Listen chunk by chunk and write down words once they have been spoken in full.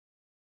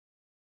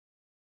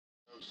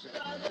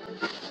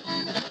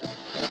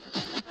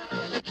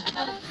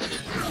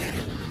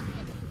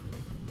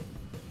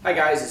Hi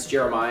guys, it's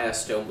Jeremiah,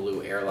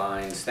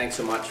 StoneBlueAirlines. Thanks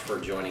so much for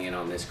joining in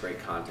on this great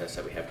contest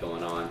that we have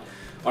going on.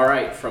 All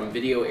right, from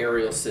Video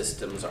Aerial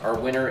Systems, our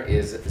winner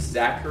is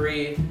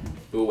Zachary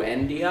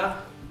Buendia.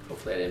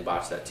 Hopefully I didn't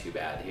botch that too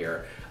bad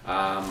here.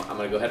 I'm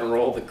gonna go ahead and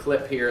roll the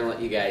clip here and let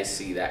you guys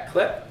see that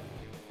clip.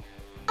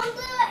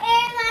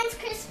 StoneBlueAirlines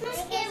Christmas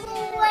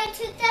giveaway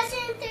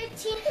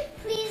 2013.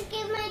 Please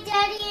give my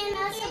daddy and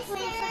us a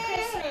plane for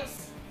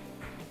Christmas.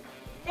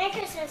 Merry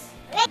Christmas.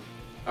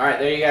 All right,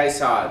 there you guys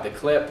saw it. The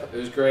clip, it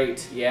was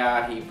great.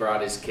 Yeah, he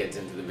brought his kids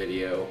into the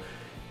video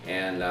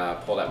and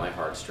pulled out my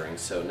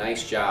heartstrings. So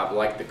nice job,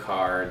 like the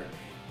card.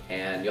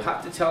 And you'll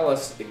have to tell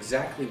us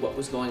exactly what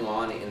was going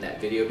on in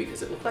that video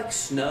because it looked like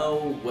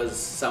snow was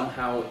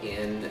somehow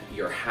in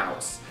your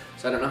house.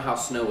 So I don't know how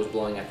snow was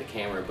blowing at the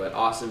camera, but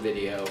awesome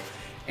video.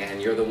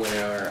 And you're the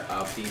winner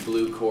of the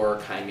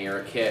BlueCore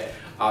Chimera kit.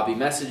 I'll be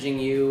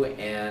messaging you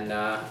and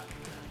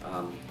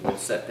we'll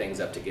set things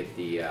up to get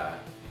the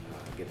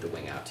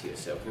wing out to you.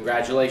 So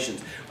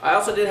congratulations. I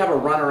also did have a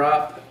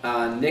runner-up,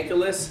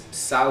 Nicholas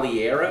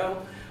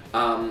Saliero.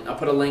 I'll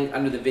put a link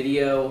under the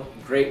video.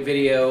 Great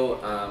video.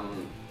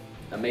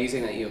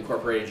 Amazing that you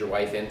incorporated your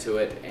wife into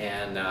it.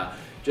 And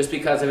just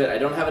because of it, I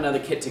don't have another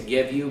kit to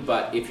give you,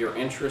 but if you're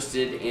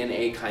interested in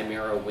a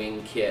Chimera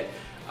wing kit,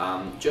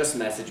 just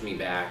message me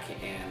back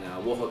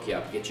and we'll hook you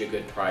up, get you a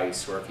good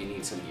price, or if you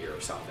need some gear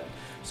or something.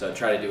 So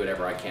try to do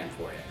whatever I can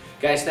for you.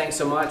 Guys, thanks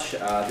so much.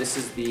 This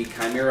is the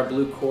Chimera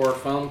BlueCore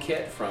foam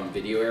kit from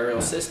Video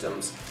Aerial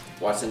Systems.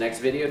 Watch the next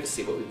video to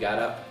see what we've got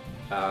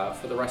up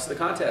for the rest of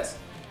the contest.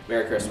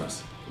 Merry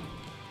Christmas.